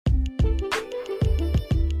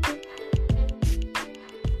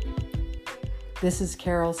This is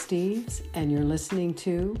Carol Steves, and you're listening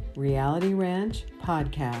to Reality Ranch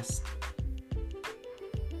Podcast.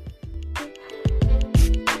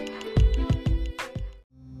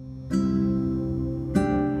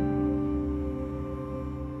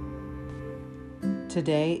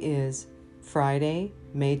 Today is Friday,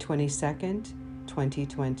 May 22nd,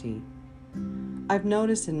 2020. I've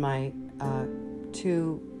noticed in my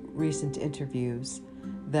two recent interviews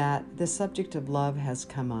that the subject of love has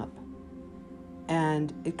come up.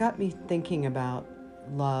 And it got me thinking about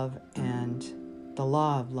love and the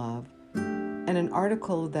law of love, and an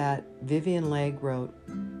article that Vivian Legge wrote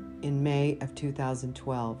in May of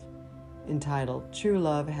 2012 entitled, "True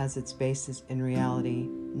Love Has Its Basis in Reality,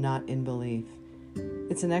 Not in Belief."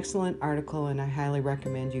 It's an excellent article, and I highly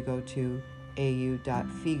recommend you go to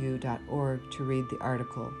au.figu.org to read the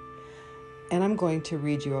article. And I'm going to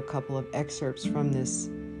read you a couple of excerpts from this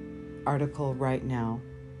article right now.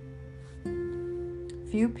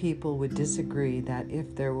 Few people would disagree that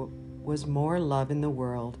if there was more love in the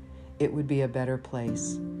world, it would be a better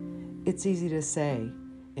place. It's easy to say.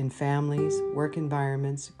 In families, work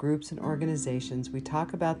environments, groups, and organizations, we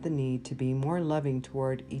talk about the need to be more loving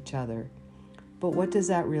toward each other. But what does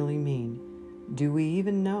that really mean? Do we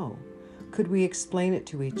even know? Could we explain it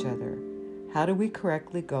to each other? How do we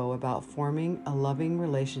correctly go about forming a loving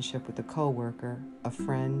relationship with a coworker, a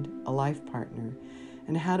friend, a life partner?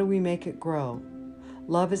 And how do we make it grow?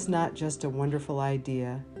 Love is not just a wonderful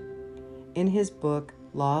idea. In his book,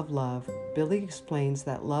 Law of Love, Billy explains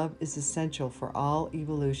that love is essential for all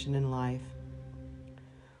evolution in life.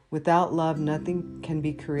 Without love, nothing can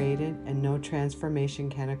be created and no transformation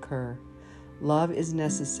can occur. Love is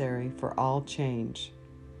necessary for all change.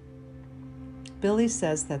 Billy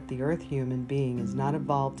says that the earth human being is not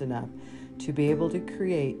evolved enough to be able to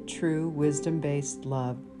create true wisdom-based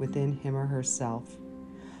love within him or herself.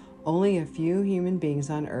 Only a few human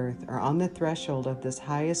beings on earth are on the threshold of this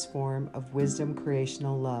highest form of wisdom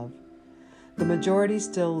creational love. The majority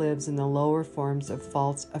still lives in the lower forms of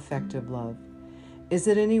false affective love. Is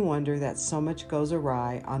it any wonder that so much goes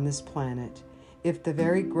awry on this planet if the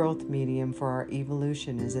very growth medium for our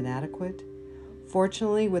evolution is inadequate?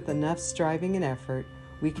 Fortunately, with enough striving and effort,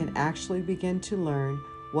 we can actually begin to learn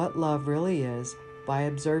what love really is by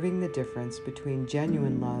observing the difference between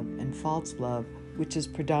genuine love and false love, which is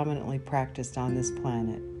predominantly practiced on this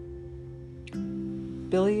planet.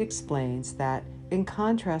 Billy explains that, in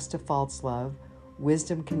contrast to false love,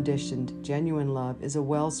 wisdom-conditioned, genuine love is a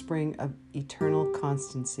wellspring of eternal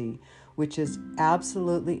constancy, which is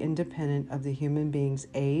absolutely independent of the human being's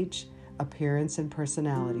age, appearance, and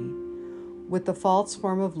personality. With the false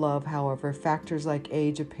form of love, however, factors like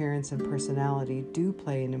age, appearance, and personality do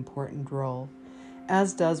play an important role,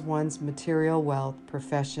 as does one's material wealth,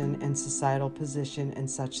 profession, and societal position, and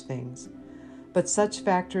such things. But such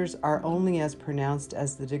factors are only as pronounced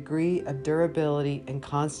as the degree of durability and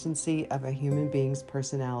constancy of a human being's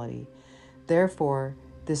personality. Therefore,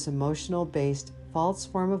 this emotional-based false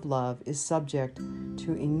form of love is subject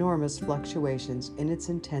to enormous fluctuations in its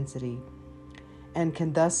intensity and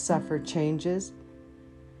can thus suffer changes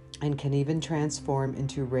and can even transform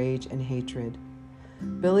into rage and hatred.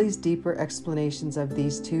 Billy's deeper explanations of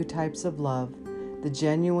these two types of love, the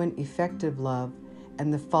genuine effective love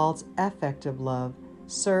and the false affective love,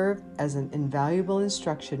 serve as an invaluable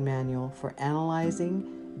instruction manual for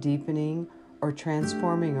analyzing, deepening, or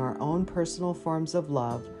transforming our own personal forms of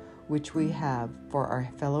love, which we have for our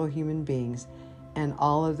fellow human beings and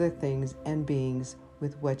all other things and beings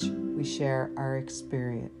with which we share our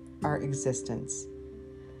existence.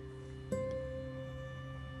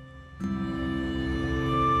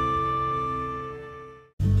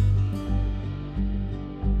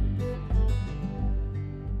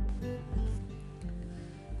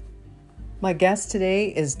 My guest today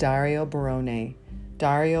is Dario Barone.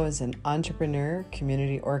 Dario is an entrepreneur,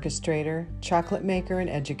 community orchestrator, chocolate maker, and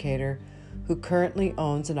educator who currently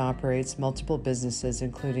owns and operates multiple businesses,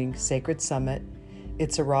 including Sacred Summit,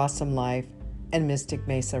 It's a Rawsome Life, and Mystic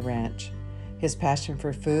Mesa Ranch. His passion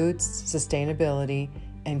for foods, sustainability,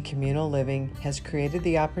 and communal living has created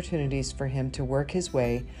the opportunities for him to work his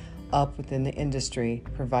way up within the industry,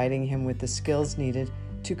 providing him with the skills needed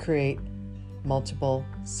to create multiple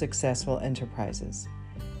successful enterprises.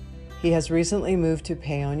 He has recently moved to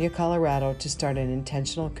Paonia, Colorado to start an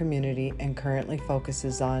intentional community and currently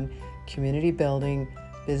focuses on community building,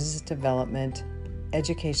 business development,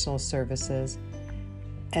 educational services,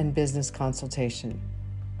 and business consultation.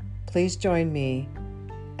 Please join me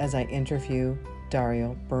as I interview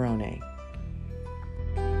Dario Barone.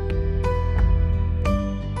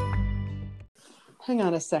 Hang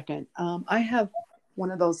on a second. I have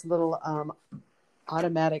one of those little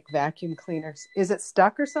Automatic vacuum cleaners. Is it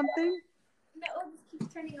stuck or something? No, it just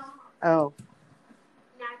keeps turning off. Oh.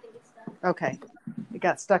 Now I think it's stuck. Okay. It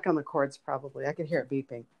got stuck on the cords probably. I could hear it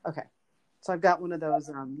beeping. Okay. So I've got one of those,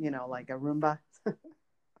 like a Roomba.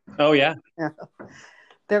 Oh, yeah. Yeah.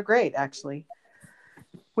 They're great, actually.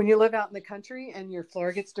 When you live out in the country and your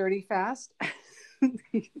floor gets dirty fast,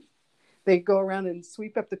 they go around and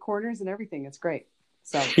sweep up the corners and everything. It's great.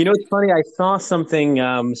 So It's funny. I saw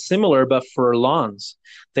something similar, but for lawns.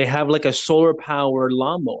 They have like a solar powered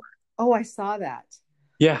lawnmower. oh, I saw that.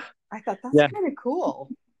 Yeah. I thought that's Yeah. kind of cool.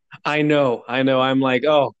 I know. I'm like,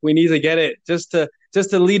 oh, we need to get it just to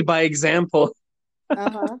lead by example.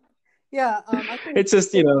 Uh-huh. Yeah. I think It's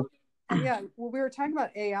just, yeah. Well, we were talking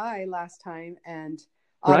about AI last time and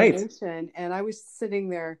right. automation, and I was sitting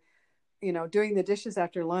there, doing the dishes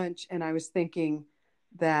after lunch, and I was thinking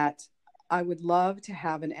that I would love to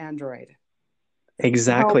have an Android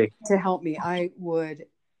Exactly. to help me. I would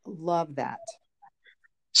love that.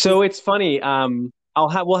 So it's funny.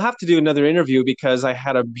 We'll have to do another interview because I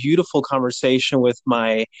had a beautiful conversation with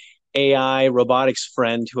my AI robotics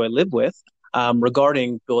friend who I live with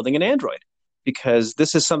regarding building an Android, because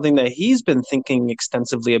this is something that he's been thinking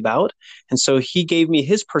extensively about. And so he gave me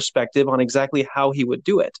his perspective on exactly how he would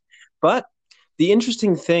do it. But the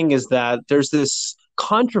interesting thing is that there's this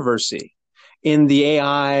controversy in the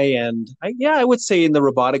AI and I would say in the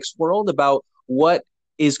robotics world about what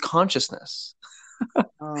is consciousness.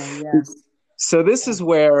 Oh, yes. So this is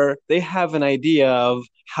where they have an idea of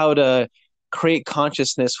how to create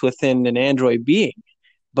consciousness within an android being,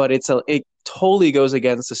 but it totally goes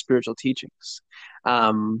against the spiritual teachings.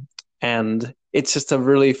 And it's just a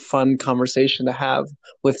really fun conversation to have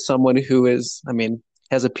with someone who has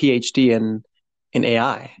a PhD in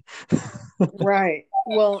AI. Right.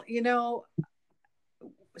 Well,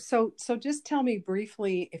 so just tell me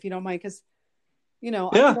briefly, if you don't mind, because I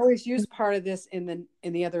could always use part of this in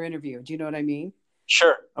the other interview. Do you know what I mean?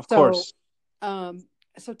 Sure, of course.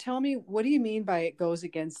 So tell me, what do you mean by it goes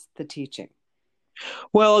against the teaching?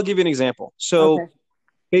 Well, I'll give you an example. So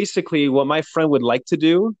basically, what my friend would like to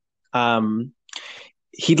do,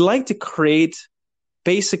 he'd like to create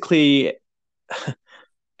basically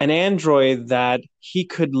an android that he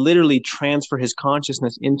could literally transfer his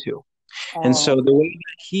consciousness into. And so the way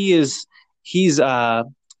that he's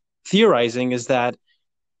theorizing is that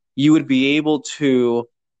you would be able to,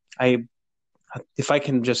 if I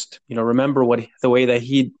can just remember the way that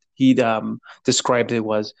he described it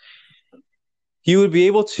was, you would be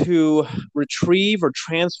able to retrieve or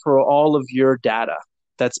transfer all of your data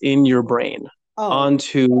that's in your brain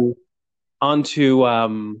onto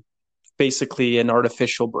basically an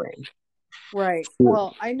artificial brain. Right.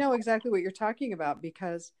 Well, I know exactly what you're talking about,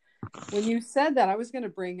 because when you said that, I was going to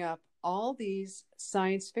bring up all these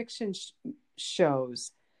science fiction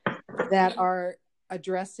shows that are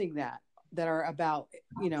addressing that are about,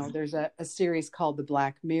 there's a series called The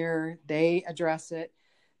Black Mirror. They address it.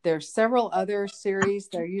 There's several other series.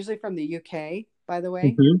 They're usually from the UK, by the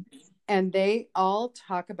way. Mm-hmm. And they all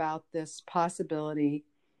talk about this possibility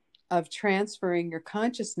of transferring your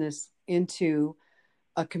consciousness into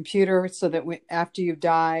a computer so that after you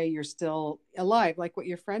die, you're still alive, like what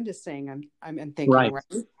your friend is saying. I'm thinking, right?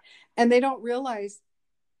 And they don't realize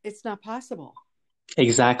it's not possible.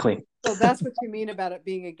 Exactly. So that's what you mean about it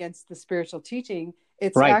being against the spiritual teaching.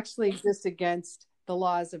 It's actually just against the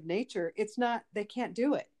laws of nature. It's not, they can't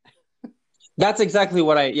do it. That's exactly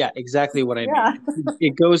what I mean.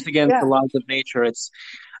 It goes against the laws of nature. It's,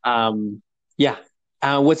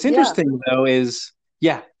 what's interesting though is,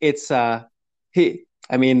 it's, I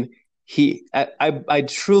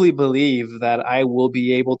truly believe that I will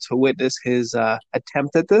be able to witness his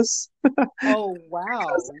attempt at this. Oh, wow.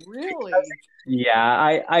 Really?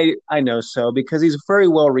 Yeah, I know so, because he's very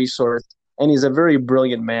well resourced and he's a very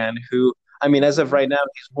brilliant man who, as of right now,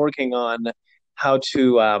 he's working on how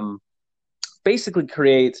to basically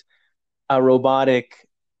create a robotic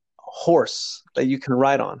horse that you can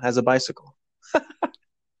ride on as a bicycle.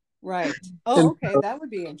 Right. Oh, okay. That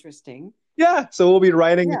would be interesting. Yeah. So we'll be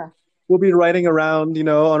riding around,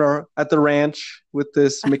 at the ranch with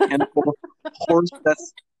this mechanical horse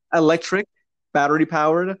that's electric, battery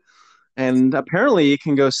powered. And apparently it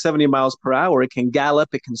can go 70 miles per hour. It can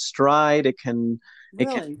gallop, it can stride, it can,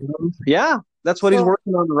 that's what he's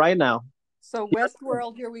working on right now. So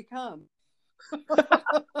Westworld, here we come. I'm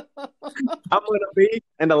going to be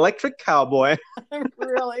an electric cowboy.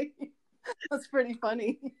 Really? That's pretty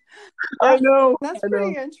funny. I know. That's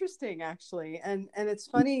pretty interesting, actually. And it's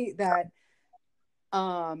funny that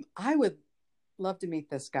I would love to meet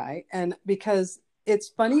this guy. And because it's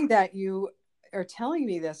funny that you are telling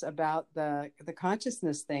me this about the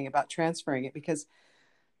consciousness thing, about transferring it, because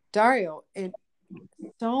Dario, in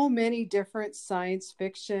so many different science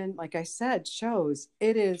fiction, like I said, shows,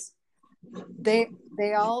 it is they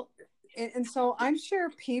all, and so I'm sure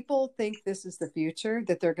people think this is the future,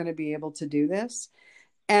 that they're going to be able to do this.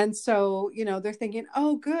 And so, they're thinking,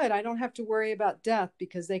 oh, good, I don't have to worry about death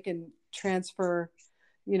because they can transfer,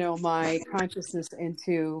 my consciousness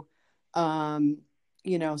into,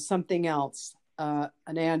 something else,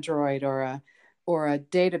 an android or a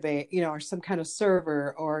database, or some kind of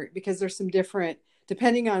server, or because there's some different,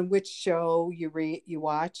 depending on which show you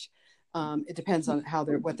watch, it depends on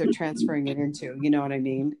what they're transferring it into, you know what I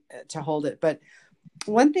mean, to hold it. But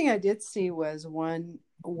one thing I did see was one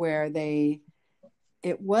where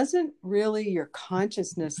it wasn't really your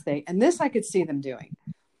consciousness thing. And this I could see them doing.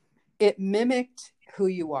 It mimicked who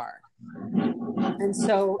you are. And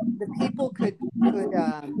so the people could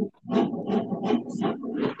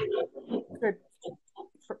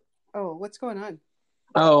oh, what's going on?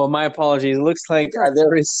 Oh, my apologies. It looks like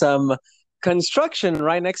there is some construction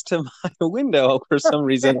right next to my window for some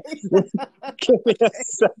reason. Give me a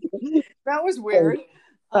second. That was weird.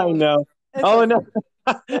 I know. Oh, no.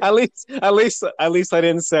 At least I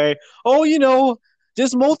didn't say, oh,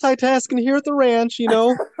 just multitasking here at the ranch,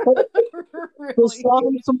 Really? We'll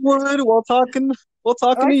sawing some wood while talking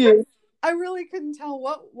to you. I really couldn't tell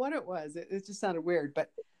what it was. It just sounded weird,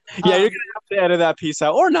 but yeah, you're gonna have to edit that piece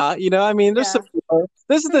out or not. I mean, there's some.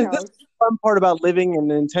 This is the fun part about living in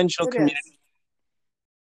an intentional community.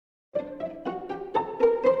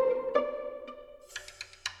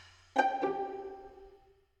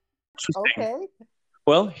 Okay.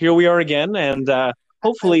 Well, here we are again, and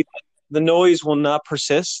hopefully the noise will not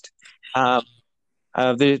persist. My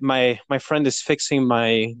friend is fixing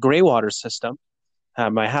my gray water system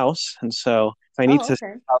at my house, and so if I need to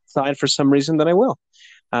step outside for some reason, then I will.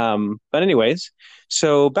 But anyways,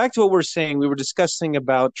 so back to what we're saying. We were discussing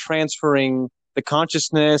about transferring the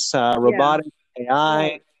consciousness, robotic AI.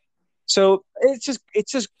 Right. So it's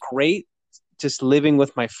just great. Just living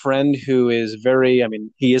with my friend who is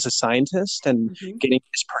he is a scientist and getting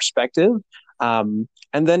his perspective. And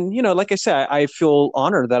then, like I said, I feel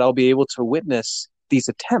honored that I'll be able to witness these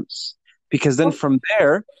attempts, because then from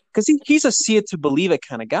there, because he's a see it to believe it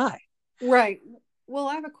kind of guy. Right. Well,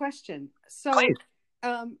 I have a question. So,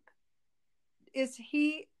 is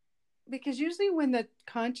he, because usually when the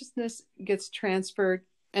consciousness gets transferred,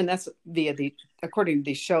 and that's according to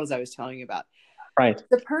these shows I was telling you about, right,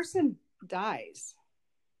 the person dies,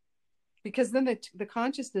 because then the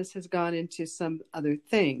consciousness has gone into some other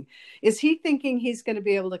thing. Is he thinking he's going to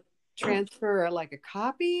be able to transfer like a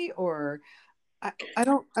copy, or I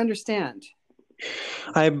don't understand.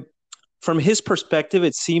 From his perspective,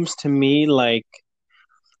 it seems to me like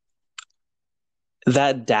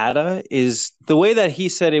that data is the way that he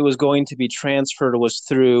said it was going to be transferred was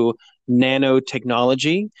through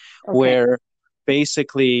nanotechnology, where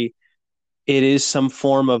basically it is some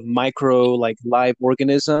form of micro, like live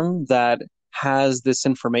organism that has this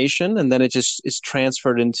information, and then it just is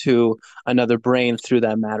transferred into another brain through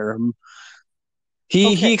that matter.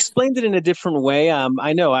 He explained it in a different way.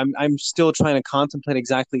 I know I'm still trying to contemplate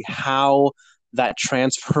exactly how that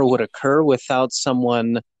transfer would occur without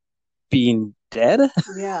someone being dead.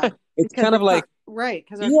 Yeah, it's kind of like right,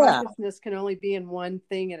 because our consciousness can only be in one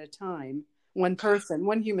thing at a time, one person,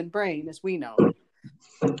 one human brain, as we know.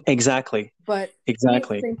 Exactly. But he's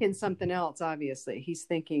thinking something else. Obviously, he's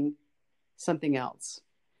thinking something else.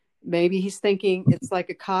 Maybe he's thinking it's like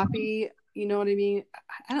a copy. You know what I mean?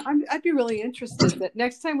 I'd be really interested that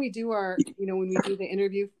next time we do when we do the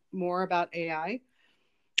interview more about AI,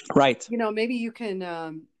 right? Maybe you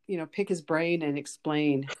can, pick his brain and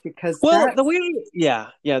explain, because the way,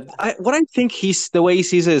 what I think the way he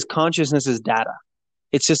sees it is consciousness is data.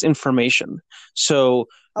 It's just information. So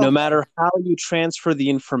no matter how you transfer the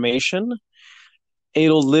information,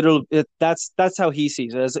 it'll literally, that's how he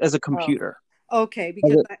sees it as a computer. Okay,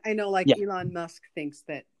 because I know Elon Musk thinks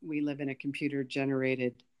that we live in a computer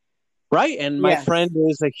generated. Right. And my friend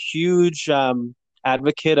is a huge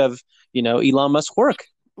advocate of, Elon Musk's work.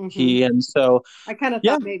 And so I kind of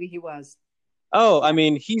thought maybe he was. Oh, I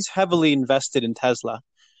mean, he's heavily invested in Tesla.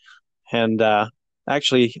 And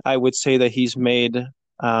actually, I would say that he's made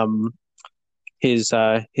his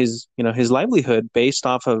livelihood based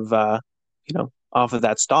off of off of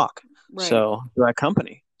that stock. Right. So that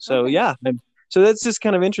company. So so that's just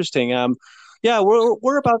kind of interesting.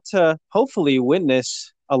 We're about to hopefully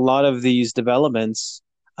witness a lot of these developments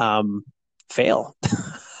fail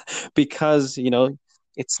because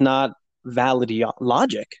it's not valid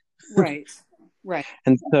logic. Right. Right.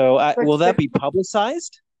 And so, But, will that but be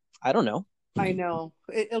publicized? I don't know. I know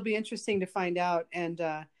it'll be interesting to find out. And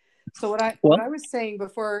so what Well, I was saying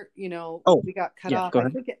before, oh, we got cut yeah, off. go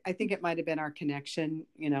ahead. I think it might have been our connection,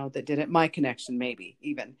 that did it. My connection, maybe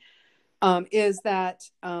even, is that,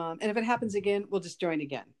 and if it happens again, we'll just join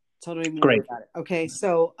again. So don't even worry Great. about it. Okay.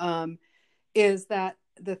 So, is that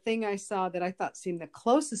the thing I saw that I thought seemed the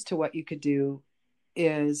closest to what you could do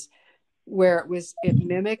is where it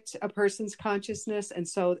mimicked a person's consciousness, and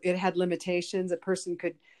so it had limitations. A person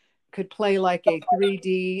could play like a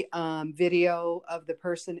 3D video of the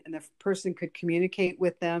person, and the person could communicate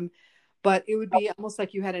with them, but it would be almost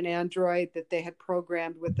like you had an android that they had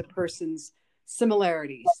programmed with the person's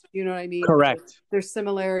similarities. You know what I mean? Correct. There's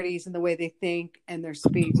similarities in the way they think and their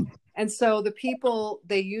speech. And so the people,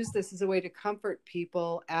 they use this as a way to comfort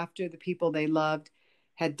people after the people they loved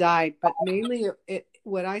had died. But mainly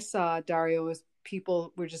what I saw, Dario, was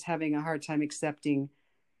people were just having a hard time accepting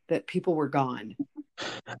that people were gone.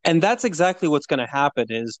 And that's exactly what's going to happen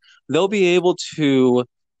is they'll be able to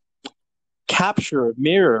capture,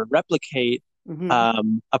 mirror, replicate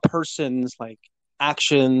a person's like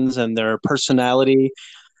actions and their personality,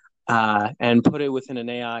 and put it within an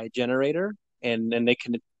AI generator, and then they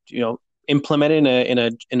can, implement it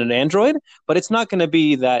in an Android. But it's not going to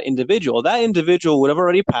be that individual. That individual would have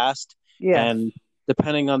already passed, and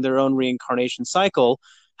depending on their own reincarnation cycle,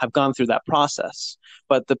 have gone through that process.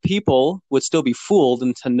 But the people would still be fooled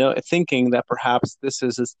into thinking that perhaps this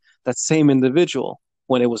is that same individual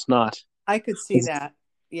when it was not. I could see that.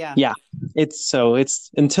 Yeah. Yeah. It's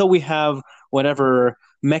until we have whatever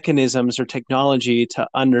mechanisms or technology to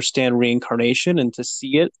understand reincarnation and to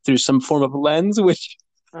see it through some form of lens, which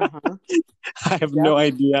I have no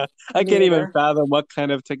idea. I can't even fathom what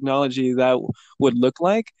kind of technology that would look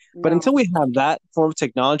like. No. But until we have that form of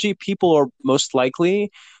technology, people are most likely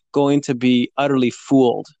going to be utterly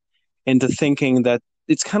fooled into thinking that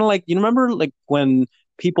it's kind of like, you remember like when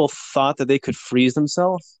people thought that they could freeze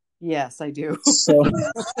themselves? Yes, I do. So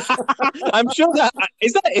I'm sure that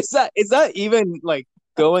is that even like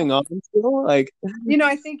going on still? Like,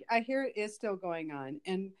 I hear it is still going on.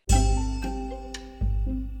 And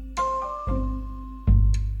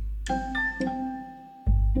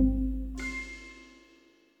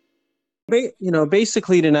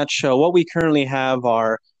basically in a nutshell, what we currently have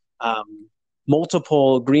are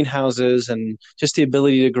multiple greenhouses and just the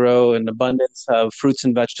ability to grow an abundance of fruits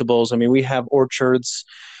and vegetables. I mean, we have orchards.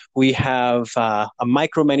 We have a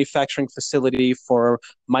micro manufacturing facility for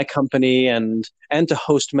my company and to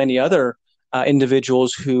host many other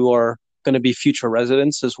individuals who are going to be future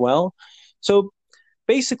residents as well. So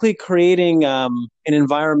basically creating an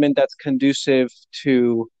environment that's conducive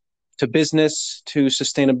to business, to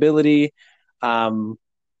sustainability. And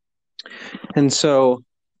so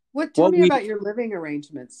tell me about your living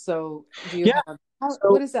arrangements. So do you have,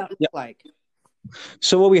 what does that look like?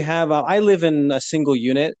 So what we have, I live in a single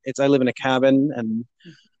unit. I live in a cabin,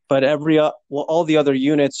 but all the other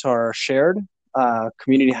units are shared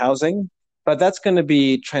community housing. But that's going to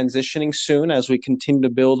be transitioning soon as we continue to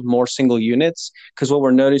build more single units. Because what we're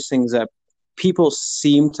noticing is that people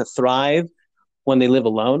seem to thrive when they live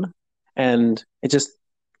alone, and it just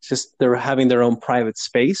they're having their own private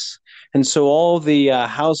space. And so all the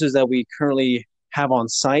houses that we currently have on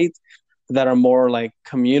site that are more like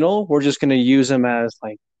communal, we're just going to use them as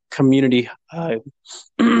like community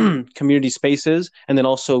community spaces, and then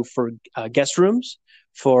also for guest rooms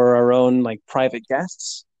for our own like private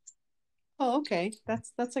guests. Oh, okay,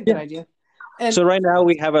 that's a good idea. And so right now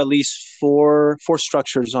we have at least four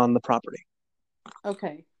structures on the property.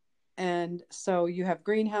 Okay, and so you have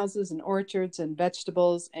greenhouses and orchards and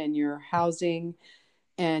vegetables, and your housing,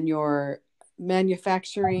 and your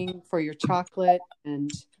manufacturing for your chocolate, and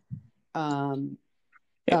a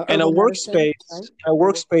workspace, right? A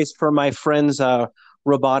workspace for my friends'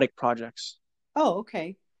 robotic projects. Oh,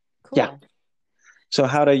 okay, cool. Yeah. So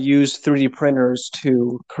how to use 3D printers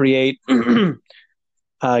to create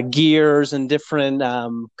gears and different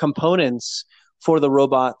components for the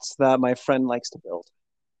robots that my friend likes to build.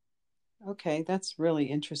 Okay, that's really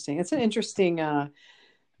interesting. It's an interesting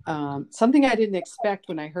something I didn't expect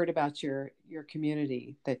when I heard about your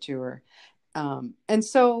community that you were. And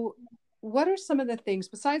so what are some of the things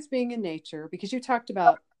besides being in nature, because you talked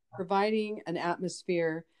about providing an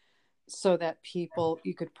atmosphere so that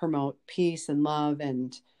you could promote peace and love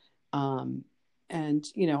and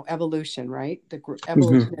evolution, right? The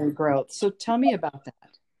evolutionary growth. So tell me about that.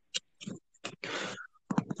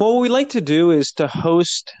 Well, what we like to do is to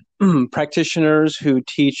host practitioners who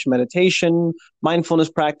teach meditation,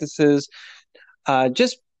 mindfulness practices,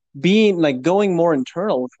 just being like going more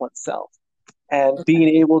internal with oneself. and being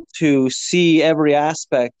Okay. able to see every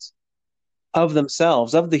aspect of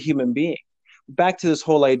themselves, of the human being. Back to this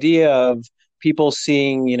whole idea of people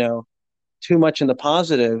seeing, too much in the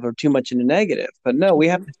positive or too much in the negative. But no, we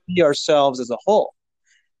have Mhm. to see ourselves as a whole.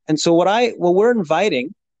 And so what we're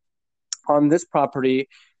inviting on this property,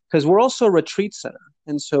 because we're also a retreat center.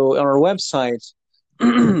 And so on our website,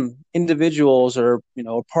 individuals or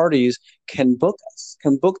parties can book us,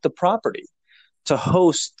 can book the property to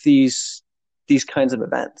host these kinds of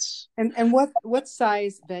events. And what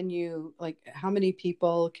size venue, like how many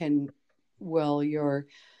people will your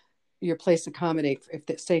place accommodate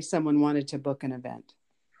if say someone wanted to book an event?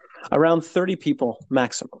 Around 30 people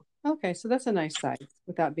maximum. Okay, so that's a nice size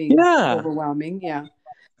without being Yeah. overwhelming. Yeah.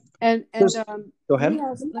 And There's, go let ahead.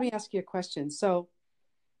 me ask you a question. So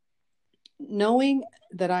knowing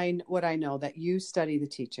that what I know that you study the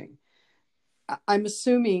teaching, I'm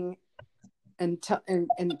assuming and tell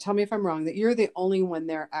me if I'm wrong that you're the only one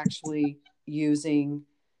there actually using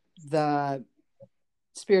the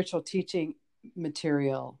spiritual teaching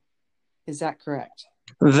material. Is that correct?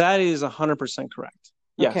 That is 100% correct.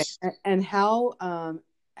 Okay. Yes. And how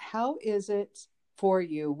is it for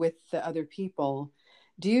you with the other people?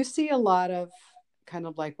 Do you see a lot of kind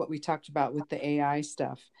of like what we talked about with the AI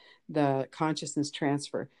stuff, the consciousness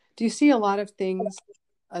transfer? Do you see a lot of things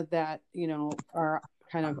that, are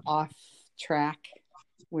kind of off track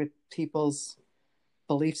with people's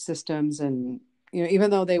belief systems and,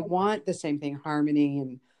 even though they want the same thing, harmony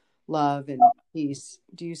and love and peace,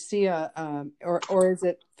 do you see or is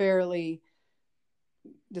it fairly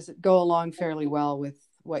does it go along fairly well with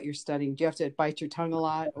what you're studying? Do you have to bite your tongue a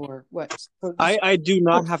lot or what? So I do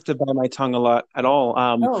not have to bite my tongue a lot at all.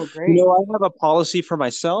 oh, great. I have a policy for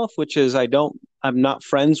myself, which is I'm not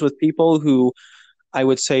friends with people who I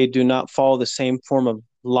would say do not follow the same form of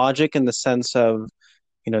logic in the sense of,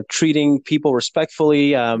 treating people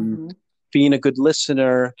respectfully, Hmm. being a good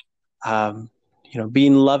listener, um,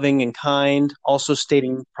 being loving and kind, also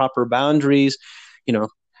stating proper boundaries. You know,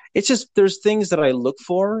 it's just there's things that I look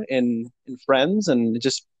for in friends and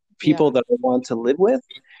just people Yeah. that I want to live with.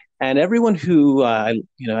 And everyone who,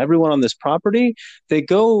 everyone on this property, they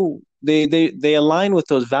align with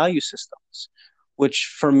those value systems,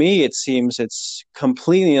 which for me it seems it's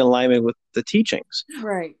completely in alignment with the teachings.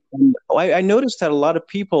 Right. And I noticed that a lot of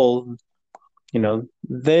people,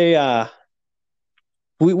 they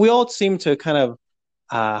we all seem to kind of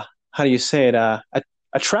how do you say it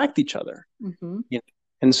attract each other. Hmm. You know?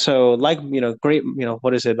 And so like great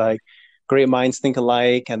what is it like great minds think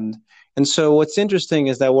alike, and so what's interesting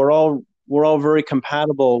is that we're all very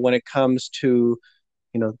compatible when it comes to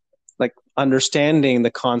you know like understanding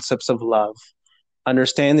the concepts of love,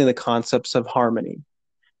 understanding the concepts of harmony.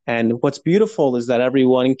 And what's beautiful is that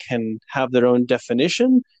everyone can have their own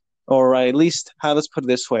definition, or at least, let's put it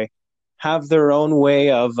this way, have their own way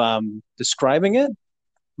of describing it,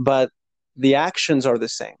 but the actions are the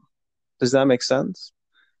same. Does that make sense?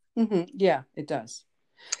 Hmm. Yeah, it does.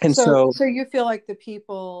 And So, so, so you feel like the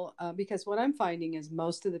people, because what I'm finding is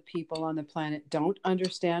most of the people on the planet don't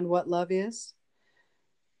understand what love is.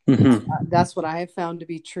 mhm. That's what I have found to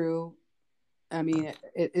be true. I mean,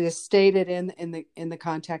 it is stated in the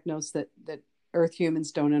contact notes that Earth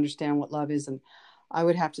humans don't understand what love is, and I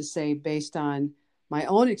would have to say, based on my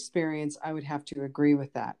own experience, I would have to agree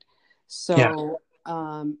with that. Yeah, So,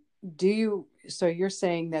 do you? So you're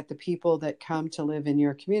saying that the people that come to live in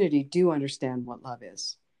your community do understand what love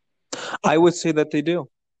is? I would say that they do.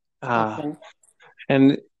 Uh, Okay.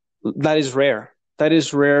 and that is rare. That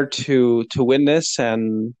is rare to witness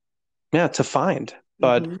and yeah, to find.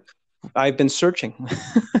 But Hmm. I've been searching.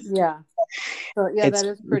 Yeah. So yeah, it's that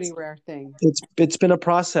is a pretty rare thing. it's been a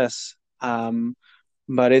process.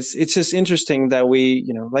 But it's just interesting that we,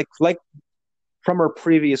 like from our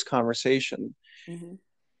previous conversation, Hmm.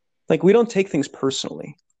 like we don't take things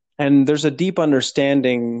personally. And there's a deep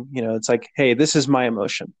understanding, it's like, hey, this is my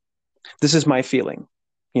emotion. This is my feeling.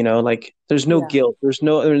 Like there's no Yeah. guilt, there's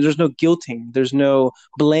no guilting, there's no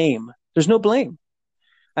blame. There's no blame.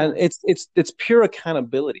 And Yeah. it's pure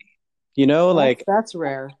accountability, like That's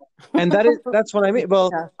rare. and that's what I mean.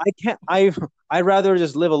 Well, Yeah. I'd rather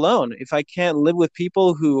just live alone. If I can't live with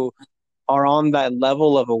people who are on that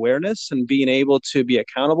level of awareness and being able to be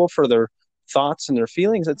accountable for their thoughts and their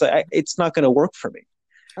feelings, it's not going to work for me.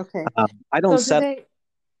 Okay. I don't So do set. they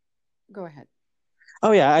go ahead?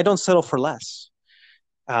 Oh yeah, I don't settle for less.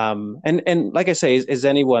 And like I say, is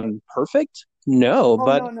anyone perfect? No, Oh,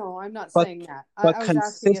 but no, no, I'm not but saying that. but I was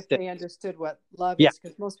asking if consistent. they understood what love Yeah, is,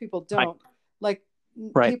 because most people right, don't. Like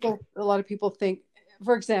right. people, a lot of people think,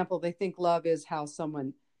 for example, they think love is how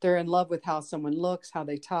someone, they're in love with how someone looks, how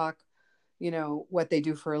they talk, what they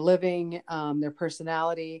do for a living, their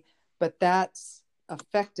personality, but that's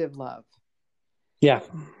effective love. Yeah.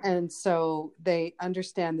 And so they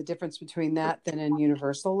understand the difference between that than in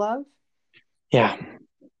universal love. Yeah.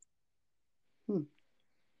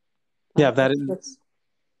 Yeah, that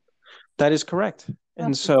is correct.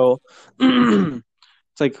 And so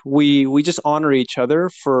it's like we just honor each other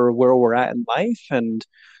for where we're at in life, and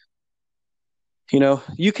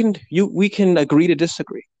we can agree to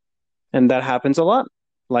disagree. And that happens a lot.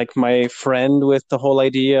 Like my friend with the whole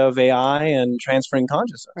idea of AI and transferring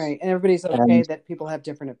consciousness. Right. And everybody's okay that people have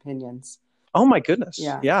different opinions. Oh my goodness.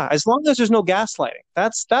 Yeah. As long as there's no gaslighting.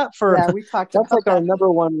 We talked that's like our number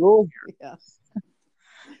one rule here. Yeah.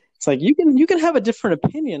 It's like you can have a different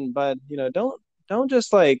opinion, but don't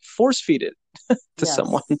just like force feed it to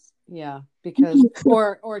someone. Yeah, because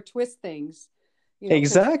or twist things.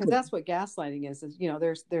 Exactly. Because that's what gaslighting is.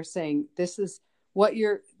 They're saying this is what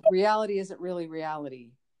your reality isn't really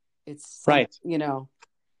reality. It's right.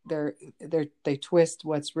 They twist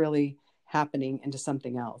what's really happening into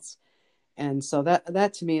something else. And so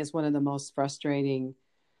that to me is one of the most frustrating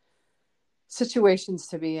situations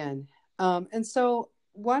to be in. And so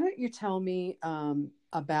why don't you tell me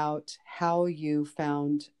about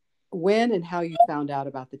when and how you found out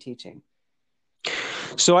about the teaching?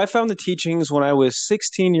 So I found the teachings when I was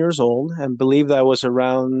 16 years old, and believe that was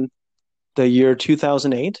around the year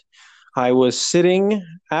 2008. I was sitting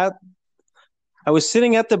at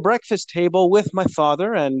the breakfast table with my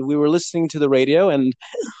father, and we were listening to the radio, and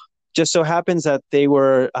just so happens that they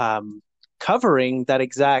were covering that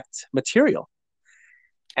exact material.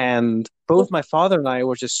 And both my father and I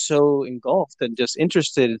were just so engulfed and just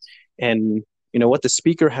interested in what the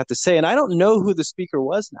speaker had to say. And I don't know who the speaker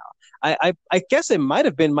was now. I guess it might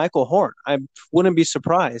have been Michael Horn. I wouldn't be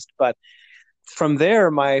surprised. But from there,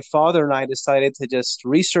 my father and I decided to just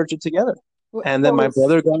research it together. And then my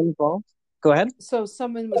brother got involved. Go ahead. So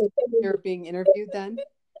someone was being interviewed then?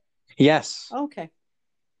 Yes. Okay.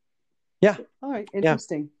 Yeah. All right.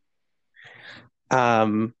 Interesting.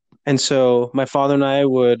 Yeah. And so my father and I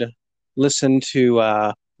would listen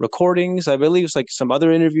to recordings. I believe it's like some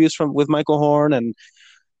other interviews with Michael Horn, and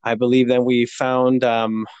I believe that we found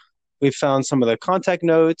some of the contact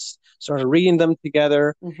notes, started reading them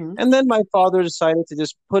together, and then my father decided to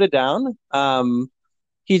just put it down.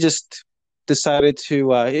 He just decided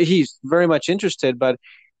to. He's very much interested, but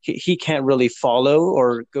he can't really follow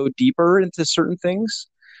or go deeper into certain things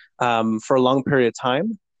for a long period of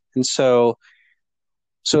time, and so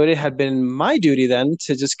it had been my duty then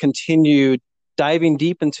to just continue diving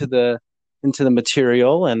deep into the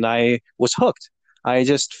material, and I was hooked.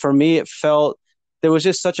 For me, it felt there was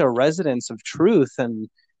just such a resonance of truth and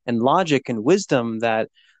logic and wisdom that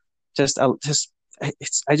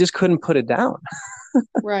I just couldn't put it down.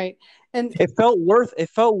 Right. And it felt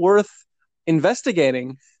worth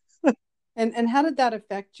investigating. And how did that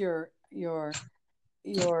affect your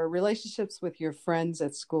relationships with your friends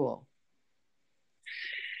at school?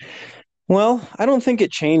 Well, I don't think it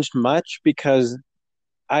changed much because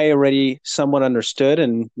I already somewhat understood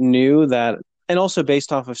and knew that, and also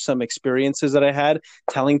based off of some experiences that I had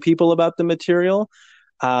telling people about the material,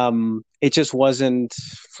 it just wasn't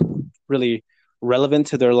really relevant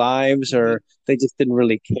to their lives, or they just didn't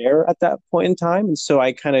really care at that point in time. And so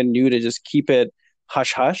I kind of knew to just keep it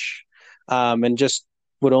hush hush, and just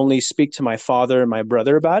would only speak to my father and my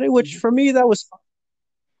brother about it, which for me, that was fine.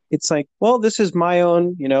 It's like, well, this is my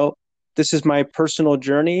own, this is my personal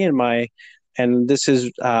journey, and this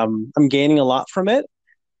is, I'm gaining a lot from it.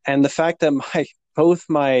 And the fact that both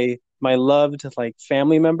my loved like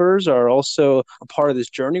family members are also a part of this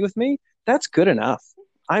journey with me, that's good enough.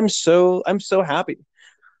 I'm so happy.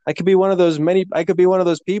 I could be one of those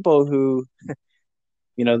people who,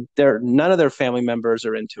 none of their family members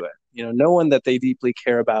are into it. No one that they deeply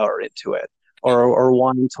care about are into it, or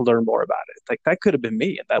wanting to learn more about it. Like that could have been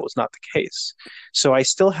me, and that was not the case. So I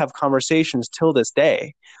still have conversations till this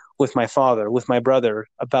day with my father, with my brother,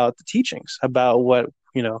 about the teachings, about what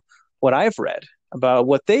I've read, about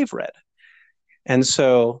what they've read. And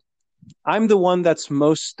so I'm the one that's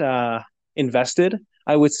most invested,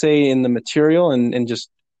 I would say, in the material and just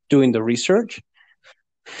doing the research.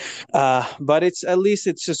 But it's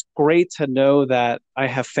just great to know that I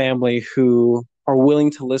have family who are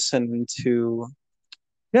willing to listen to,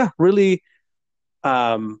 really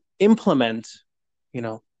implement,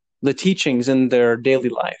 the teachings in their daily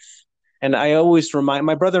life. And I always remind,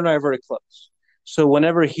 my brother and I are very close. So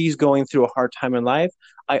whenever he's going through a hard time in life,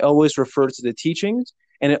 I always refer to the teachings,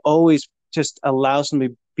 and it always just allows him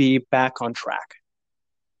to be back on track.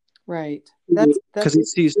 Right. That's because he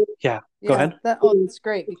sees. Yeah, go yeah. ahead. That's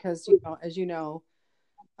great because as you know,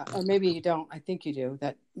 or maybe you don't. I think you do.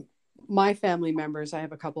 That my family members. I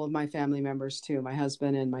have a couple of my family members too. My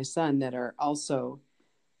husband and my son that are also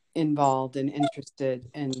involved and interested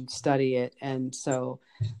and study it. And so,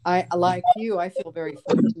 I like you. I feel very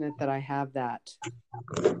fortunate that I have that.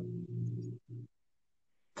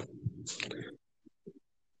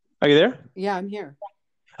 Are you there? Yeah, I'm here.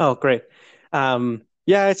 Oh, great.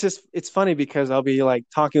 Yeah, it's funny because I'll be like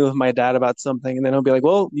talking with my dad about something, and then he'll be like,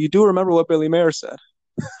 "Well, you do remember what Billy Mayer said?"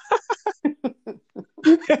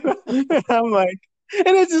 And I'm like,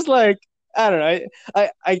 and it's just like I don't know.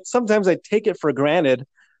 I sometimes I take it for granted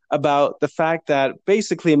about the fact that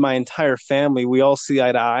basically my entire family, we all see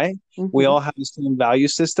eye to eye. We Mm-hmm. all have the same value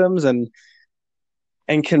systems, and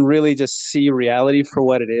can really just see reality for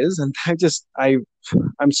what it is. And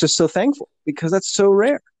I'm just so thankful because that's so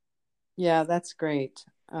rare. Yeah, that's great.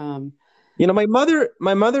 Um, My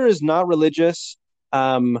mother is not religious.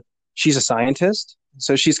 Um, she's a scientist,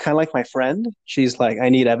 so she's kind of like my friend. She's like, I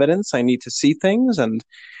need evidence. I need to see things, and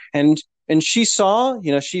and she saw,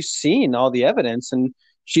 she's seen all the evidence, and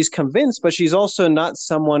she's convinced. But she's also not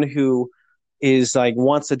someone who is like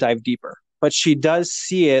wants to dive deeper. But she does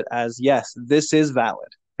see it as yes, this is valid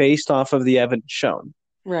based off of the evidence shown.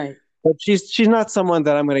 right. But she's not someone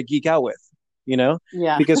that I'm going to geek out with, you know,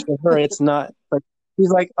 Yeah. because for her it's not. But she's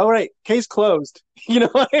like, all right, case closed. You know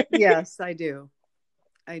what I mean? Yes, I do.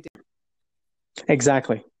 I do.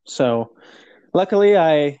 Exactly. So luckily,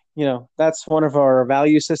 that's one of our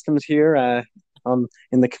value systems here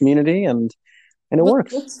in the community, and it Well,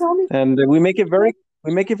 works. tell me. And we make it very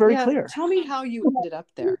Yeah, clear. tell me how you ended up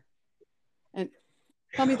there, and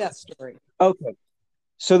tell me that story. Okay.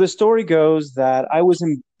 So the story goes that I was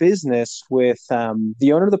in business with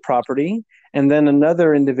the owner of the property and then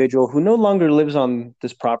another individual who no longer lives on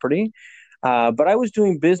this property. But I was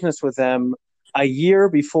doing business with them a year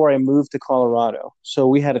before I moved to Colorado. So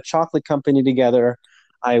we had a chocolate company together.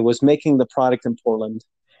 I was making the product in Portland.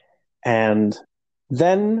 And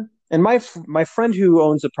and my friend who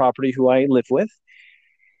owns the property, who I live with,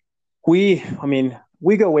 we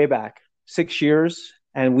go way back 6 years,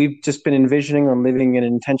 and we've just been envisioning on living in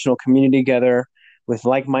an intentional community together with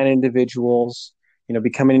like-minded individuals.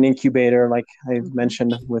 Becoming an incubator, like I Mhm.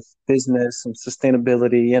 mentioned, with business and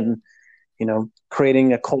sustainability, and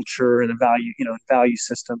creating a culture and a value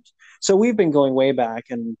systems. So we've been going way back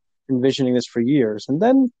and envisioning this for years. And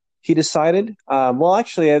then he decided, well,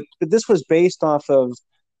 actually, this was based off of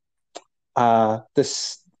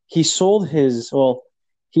this. He sold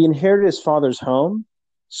he inherited his father's home,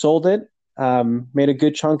 sold it, made a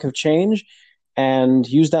good chunk of change, and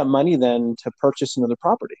used that money then to purchase another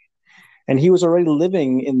property. And he was already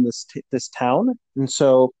living in this town, and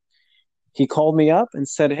so he called me up and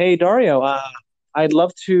said, "Hey, Dario, I'd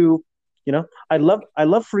love to, I'd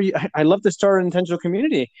love for you, I'd love to start an intentional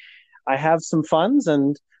community. I have some funds,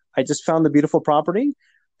 and I just found the beautiful property.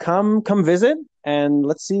 Come visit, and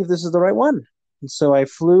let's see if this is the right one." And so I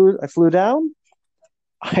flew down.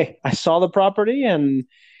 I saw the property and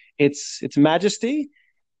its majesty,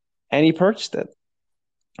 and he purchased it.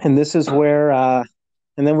 And this is where,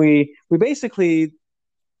 and then we basically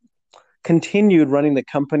continued running the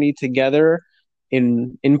company together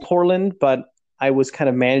in Portland, but I was kind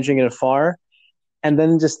of managing it afar. And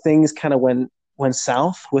then just things kind of went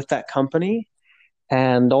south with that company,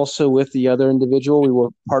 and also with the other individual we were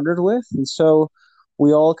partnered with. And so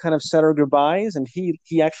we all kind of said our goodbyes, and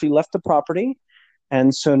he actually left the property.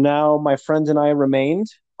 And so now my friends and I remained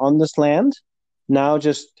on this land, now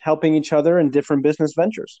just helping each other in different business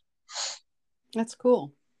ventures. That's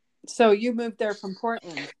cool. So you moved there from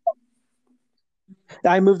Portland,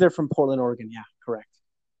 I moved there from Portland, Oregon. Yeah, correct.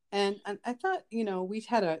 and I thought we've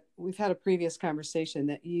had a previous conversation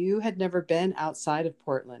that you had never been outside of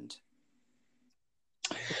Portland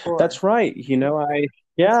before. That's right. It's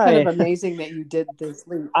Yeah, kind of amazing that you did this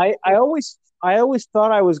leap. I always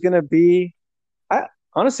thought I was gonna be. I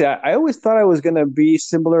honestly, I always thought I was gonna be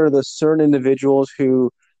similar to the certain individuals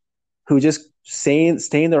who just stay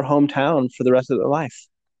in their hometown for the rest of their life.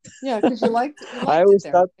 Yeah, because you I liked it always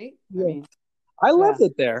there, thought, right? I yeah, mean, I yeah. loved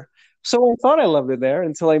it there. So I thought I loved it there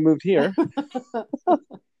until I moved here.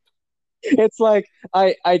 It's like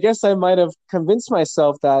I guess I might have convinced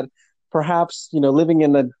myself that perhaps living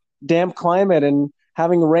in a damp climate and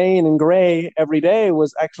having rain and gray every day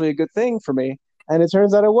was actually a good thing for me, and it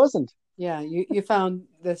turns out it wasn't. Yeah, you found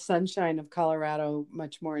the sunshine of Colorado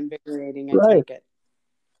much more invigorating, I Right. take it.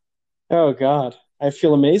 Oh God, I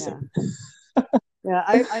feel Yeah. amazing.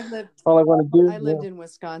 Yeah, All I want to do, I lived yeah. in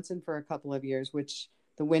Wisconsin for a couple of years, which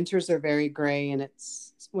The winters are very gray, and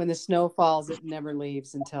it's when the snow falls, it never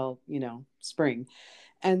leaves until, spring.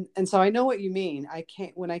 And so I know what you mean.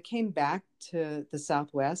 When I came back to the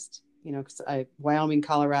Southwest, because Wyoming,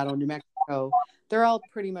 Colorado, New Mexico, they're all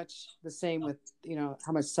pretty much the same with,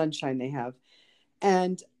 how much sunshine they have.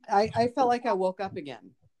 And I felt like I woke up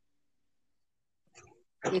again.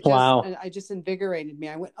 Wow. I just invigorated me.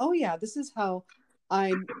 I went, oh yeah, this is how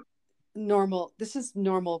I'm normal. This is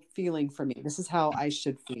normal feeling for me. This is how I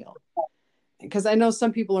should feel. Because I know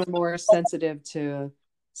some people are more sensitive to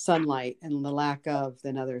sunlight and the lack of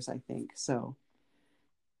than others, I think. So,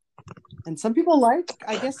 and I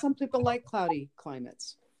guess some people like cloudy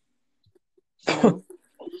climates.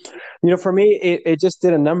 For me, it just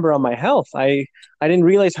did a number on my health. I didn't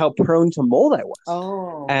realize how prone to mold I was.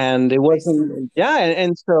 Oh, and it wasn't, yeah.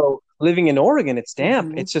 And so living in Oregon, it's damp.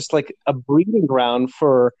 Mm-hmm. It's just like a breeding ground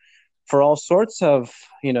for all sorts of,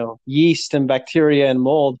 yeast and bacteria and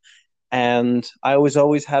mold. And I was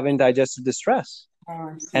always having digestive distress.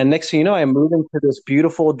 And next thing you know, I moved into this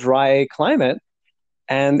beautiful dry climate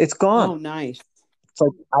and it's gone. Oh, nice. It's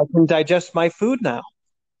like I can digest my food now.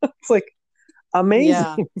 It's like amazing.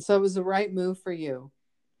 Yeah. So it was the right move for you.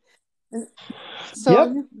 Yep.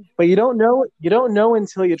 But you don't know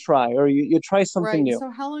until you try, or you try something new.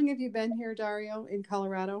 So how long have you been here, Dario, in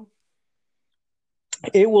Colorado?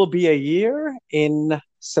 It will be a year in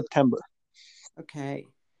September. Okay.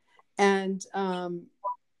 And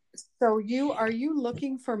so are you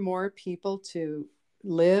looking for more people to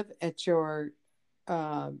live at your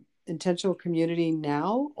intentional community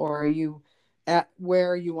now, or are you at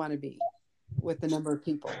where you want to be with the number of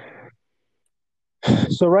people?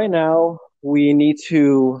 So right now we need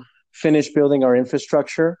to finish building our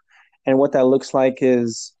infrastructure, and what that looks like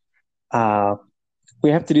is we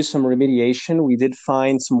have to do some remediation. We did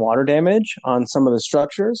find some water damage on some of the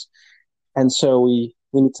structures, and so we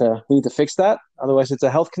need to fix that. Otherwise, it's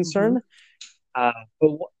a health concern.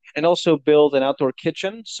 Mm-hmm. And also build an outdoor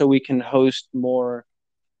kitchen so we can host more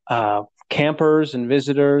campers and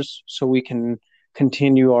visitors, so we can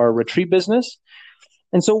continue our retreat business.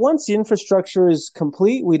 And so once the infrastructure is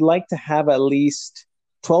complete, we'd like to have at least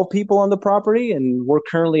 12 people on the property, and we're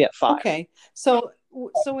currently at 5. Okay. So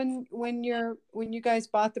when you guys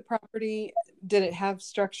bought the property, did it have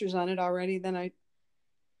structures on it already?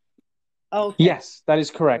 Okay. Yes, that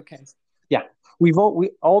is correct. Okay. Yeah.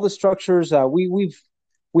 All the structures,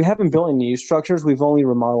 we haven't built any new structures. We've only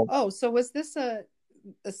remodeled. Oh, so was this the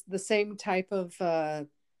same type of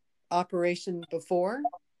operation before?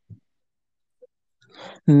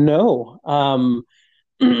 No.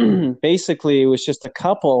 Basically, it was just a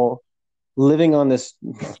couple living on this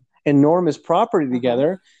enormous property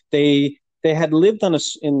together. They had lived on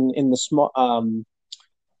in the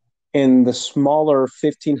smaller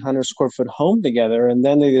 1,500 square foot home together, and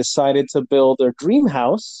then they decided to build their dream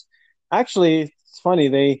house. Actually, it's funny,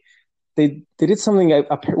 they did something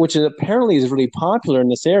which apparently is really popular in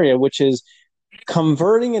this area, which is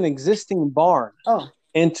converting an existing barn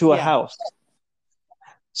into a house.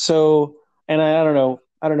 So, and I don't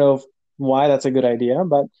know why that's a good idea,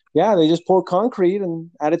 but yeah, they just poured concrete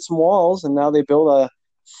and added some walls, and now they build a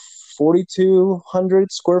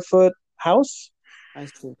 4,200 square foot house. I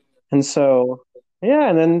see. And so, yeah,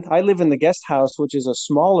 and then I live in the guest house, which is a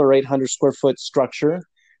smaller 800 square foot structure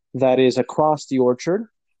that is across the orchard.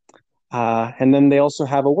 And then they also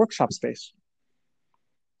have a workshop space.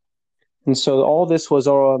 And so all this was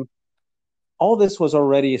already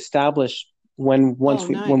established when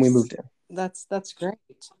we moved in. That's great.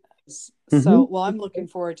 Mm-hmm. So, well, I'm looking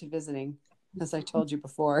forward to visiting, as I told you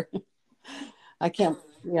before. I can't.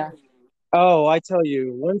 Yeah. Oh, I tell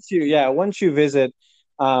you, once you visit,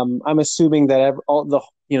 I'm assuming that all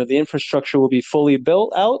the infrastructure will be fully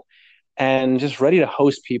built out and just ready to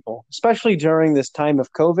host people, especially during this time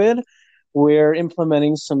of COVID. We're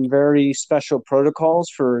implementing some very special protocols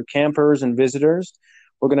for campers and visitors.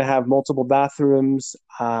 We're going to have multiple bathrooms,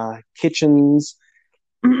 kitchens,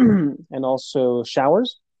 and also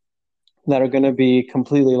showers that are going to be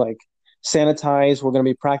completely sanitized. We're going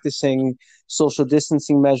to be practicing social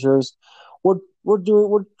distancing measures. We're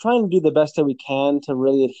trying to do the best that we can to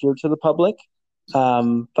really adhere to the public,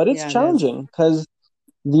 but it's challenging because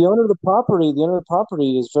the owner of the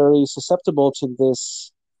property is very susceptible to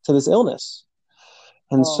this illness,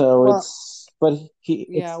 and I was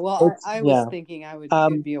thinking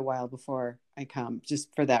it'd be a while before I come,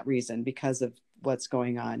 just for that reason, because of what's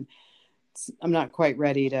going on. I'm not quite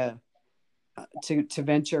ready to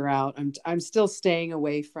venture out. I'm still staying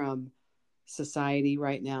away from society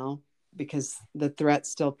right now because the threat's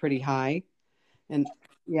still pretty high, and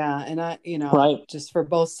I, right. just for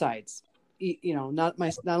both sides, not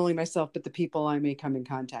only myself, but the people I may come in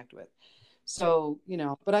contact with. So,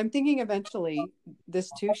 but I'm thinking eventually this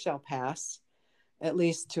too shall pass, at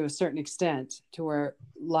least to a certain extent, to where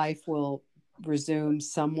life will resume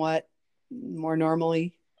somewhat more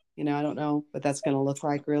normally. I don't know what that's going to look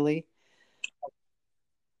like, really.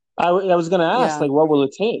 I was going to ask, Yeah. like, what will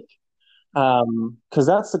it take? Because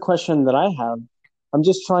that's the question that I have. I'm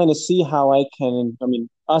just trying to see how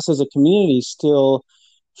us as a community still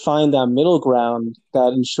find that middle ground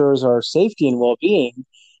that ensures our safety and well-being,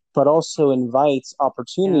 but also invites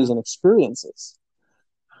opportunities Yeah. and experiences.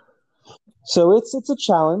 So it's a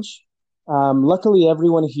challenge. Luckily,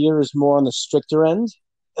 everyone here is more on the stricter end.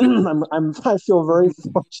 I feel very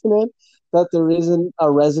fortunate that there isn't a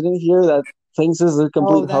resident here that thinks this is a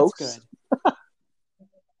complete that's hoax.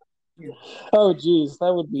 Good. Oh, geez,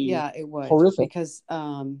 that would be it would. horrific. Because,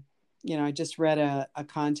 I just read a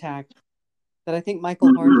contact that I think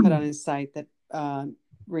Michael Horn put on his site that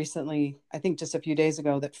recently, I think just a few days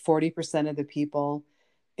ago, that 40% of the people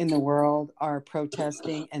in the world are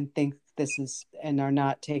protesting and think and are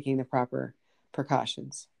not taking the proper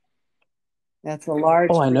precautions. That's a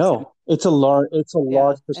large. Oh, I know. It's a large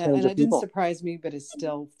percentage and of it didn't people. surprise me, but it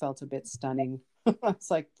still felt a bit stunning.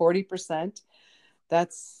 It's like 40%.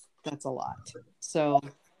 That's a lot. So,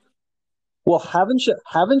 well, haven't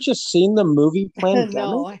you seen the movie Plandemic?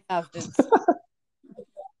 No, I haven't.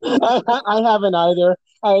 I haven't either.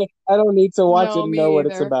 I don't need to watch it and know what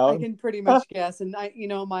it's about. I can pretty much guess, and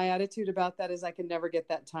my attitude about that is I can never get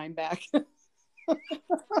that time back. I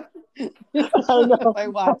know. If I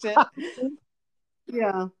watch it.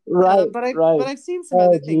 Yeah. Right. But I've seen some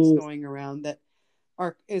other things going around that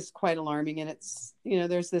is quite alarming, and it's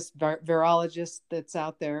there's this virologist that's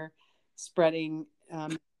out there spreading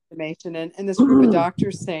information, and this group of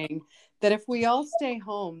doctors saying that if we all stay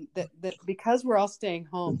home, that because we're all staying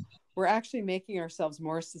home, we're actually making ourselves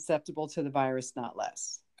more susceptible to the virus, not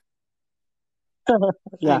less.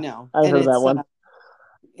 Yeah, I know. I heard that one.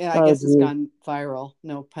 Yeah, I guess it's gone viral.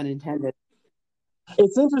 No pun intended.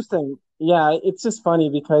 It's interesting. Yeah, it's just funny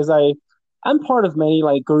because I'm part of many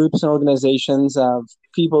like groups and organizations of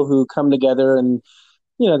people who come together and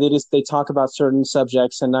they talk about certain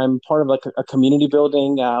subjects, and I'm part of like a community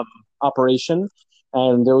building operation.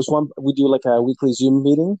 And there was one, we do like a weekly Zoom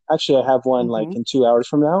meeting. Actually, I have one like in 2 hours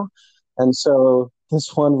from now. And so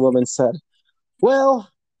this one woman said, well,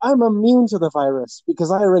 I'm immune to the virus because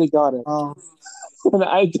I already got it. Oh. And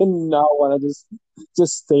I did not want to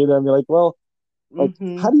just stay there and be like, well, like,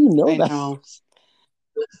 how do you know that?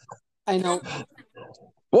 I know.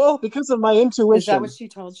 Well, because of my intuition. Is that what she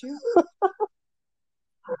told you?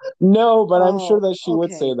 No, but I'm sure that she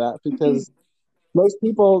would say that because most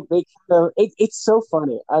people, it's so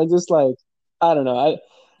funny. I just like, I don't know.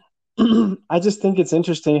 I just think it's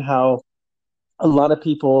interesting how a lot of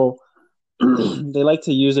people, they like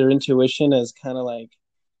to use their intuition as kind of like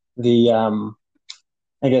the,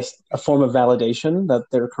 I guess, a form of validation that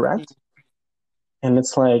they're correct. And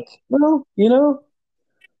it's like, well,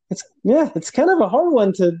 it's kind of a hard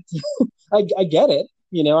one to, I get it.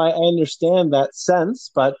 I understand that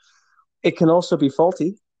sense, but it can also be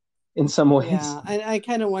faulty in some ways. Yeah, I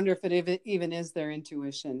kind of wonder if it even is their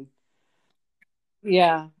intuition.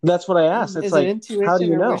 Yeah. That's what I asked. It's like, intuition, how do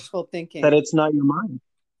you know wishful thinking that it's not your mind?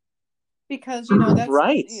 Because that's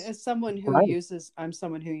right. As someone who I'm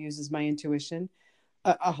someone who uses my intuition.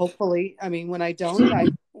 Hopefully, I mean, when I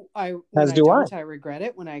don't, I regret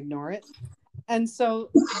it when I ignore it. And so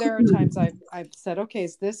there are times I've said, okay,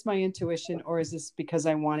 is this my intuition or is this because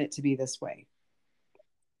I want it to be this way?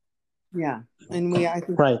 Yeah. And I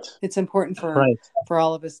think it's important for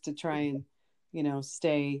all of us to try and,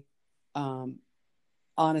 stay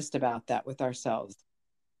honest about that with ourselves.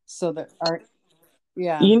 So that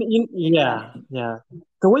yeah. The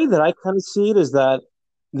way that I kind of see it is that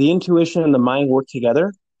the intuition and the mind work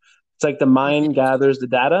together. It's like the mind gathers the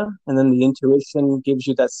data, and then the intuition gives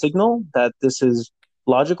you that signal that this is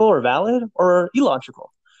logical or valid or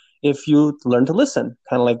illogical. If you learn to listen,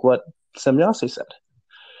 kind of like what Semyase said.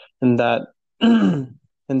 And that,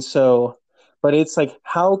 and so, but it's like,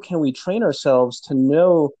 how can we train ourselves to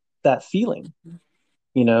know that feeling?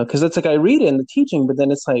 Because it's like I read it in the teaching, but then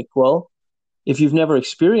it's like, well, if you've never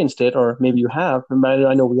experienced it, or maybe you have, and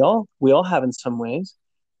I know we all have in some ways,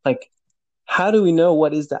 like, how do we know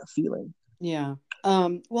what is that feeling? Yeah.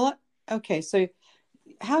 Well, okay. So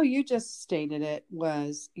how you just stated it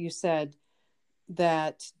was, you said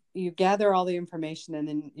that you gather all the information and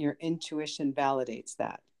then your intuition validates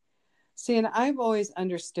that. See, and I've always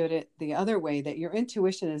understood it the other way, that your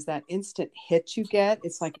intuition is that instant hit you get.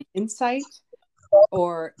 It's like an insight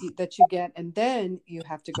or that you get, and then you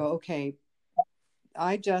have to go, okay,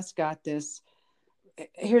 I just got this.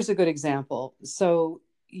 Here's a good example. So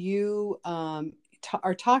you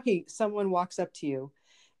are talking, someone walks up to you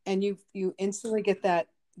and you instantly get that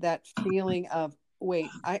feeling of, wait,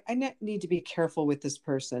 I need to be careful with this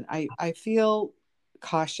person. I feel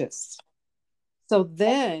cautious. So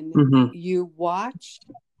then you watch,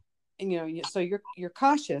 and so you're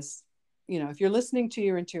cautious. If you're listening to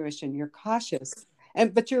your intuition, you're cautious,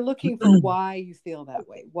 but you're looking for why you feel that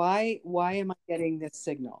way. Why am I getting this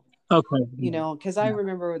signal? Okay. Because I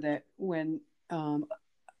remember that when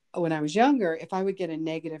I was younger, if I would get a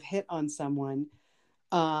negative hit on someone,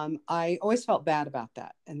 I always felt bad about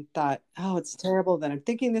that and thought, oh, it's terrible that I'm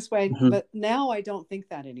thinking this way. But now I don't think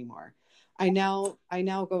that anymore. I now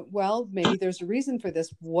go, well, maybe there's a reason for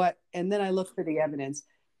this. What? And then I look for the evidence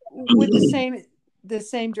with the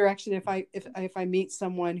same direction. If I meet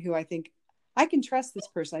someone who I think I can trust this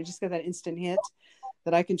person, I just got that instant hit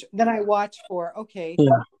that I can, then I watch for, okay,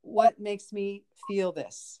 what makes me feel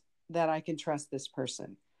this, that I can trust this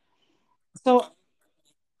person. So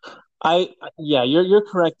you're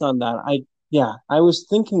correct on that. I was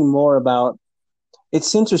thinking more about,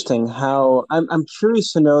 it's interesting how I'm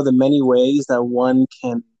curious to know the many ways that one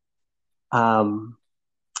can, I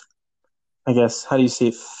guess, how do you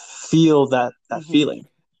say, feel that feeling.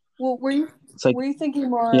 Well, were you thinking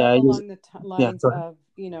more along the lines of,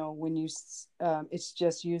 when you it's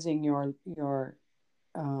just using your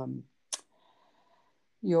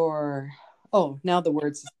now the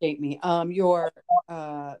words escape me, your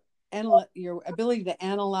ability to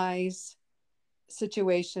analyze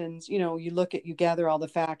situations. You gather all the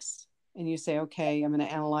facts and you say, okay, I'm going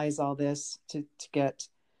to analyze all this to get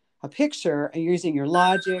a picture, and you're using your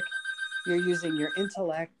logic, you're using your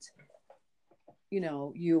intellect.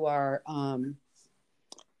 You are,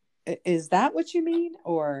 is that what you mean?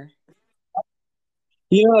 Or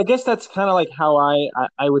I guess that's kind of like how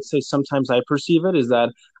I would say sometimes I perceive it, is that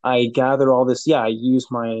I gather all this. I use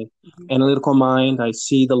my analytical mind. I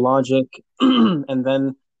see the logic, and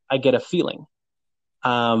then I get a feeling.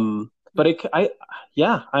 But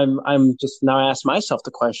I'm just now ask myself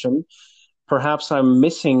the question. Perhaps I'm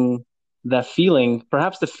missing that feeling.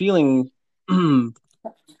 Perhaps the feeling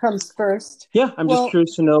comes first. I'm just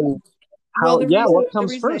curious to know how. What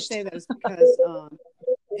comes first? The reason I say that is because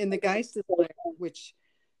in the Geistes Lehre, which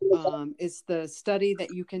is the study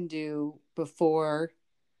that you can do before,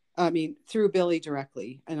 through Billy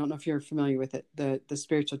directly. I don't know if you're familiar with it. The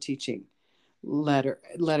spiritual teaching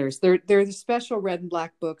letters. They're the special red and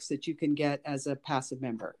black books that you can get as a passive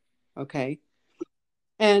member. Okay.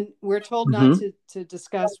 And we're told not to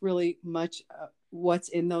discuss really much what's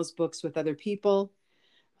in those books with other people.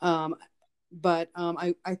 But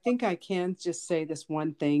I think I can just say this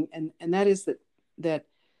one thing, and that is that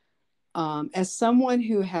as someone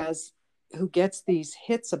who gets these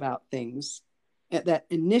hits about things, that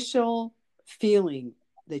initial feeling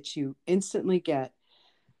that you instantly get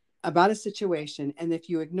about a situation, and if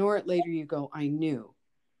you ignore it later, you go, I knew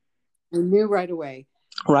right away.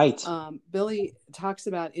 Right. Billy talks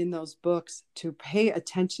about in those books to pay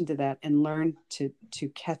attention to that and learn to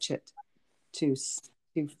catch it, to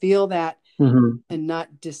feel that, and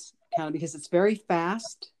not discount it, because it's very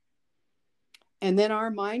fast. And then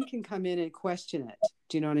our mind can come in and question it.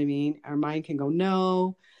 Do you know what I mean? Our mind can go,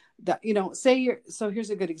 no, that, so here's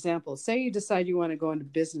a good example. Say you decide you want to go into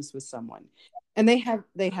business with someone, and they have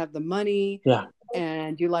the money,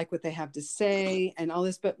 and you like what they have to say and all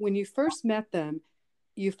this. But when you first met them,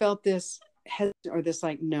 you felt this or this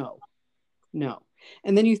like, no.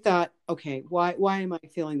 And then you thought, okay, why am I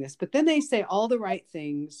feeling this? But then they say all the right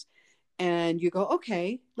things, and you go,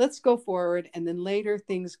 okay, let's go forward. And then later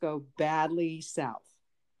things go badly south.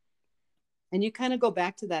 And you kind of go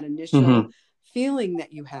back to that initial feeling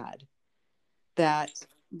that you had, that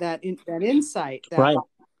insight, that,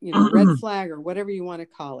 red flag or whatever you want to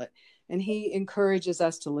call it. And he encourages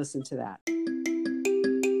us to listen to that.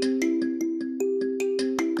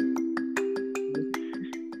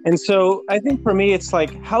 And so I think for me, it's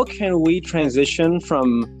like, how can we transition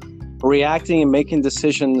from reacting and making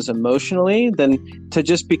decisions emotionally than to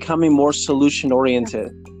just becoming more solution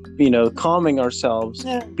oriented, calming ourselves,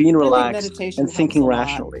 being relaxed, and thinking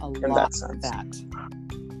rationally in that sense.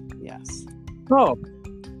 Yes. Oh,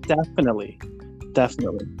 definitely.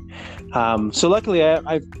 So luckily,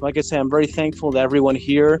 I like I say, I'm very thankful that everyone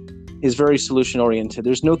here is very solution oriented.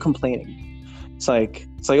 There's no complaining. It's like,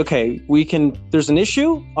 okay, there's an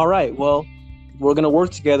issue. All right, well, we're going to work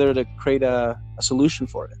together to create a solution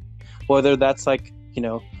for it. Whether that's like,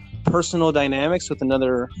 personal dynamics with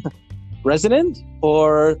another resident,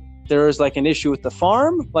 or there's like an issue with the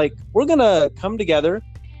farm, like we're going to come together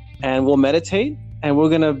and we'll meditate and we're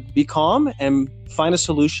going to be calm and find a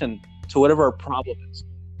solution to whatever our problem is.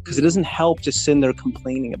 Because it doesn't help just sitting there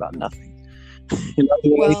complaining about nothing. You're not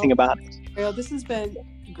doing anything about it. Well, this has been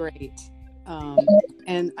great.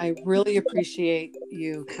 And I really appreciate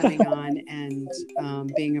you coming on and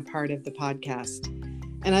being a part of the podcast.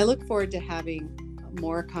 And I look forward to having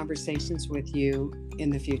more conversations with you in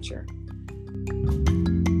the future.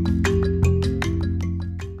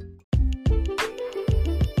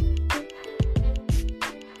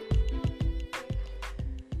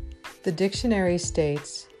 The dictionary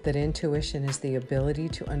states that intuition is the ability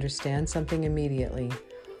to understand something immediately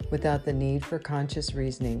without the need for conscious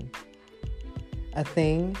reasoning. A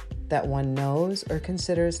thing that one knows or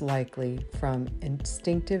considers likely from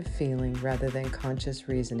instinctive feeling rather than conscious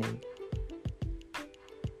reasoning.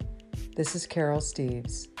 This is Carol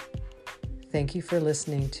Steves. Thank you for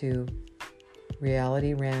listening to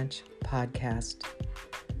Reality Ranch Podcast.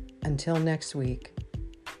 Until next week,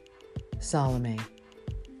 Salome.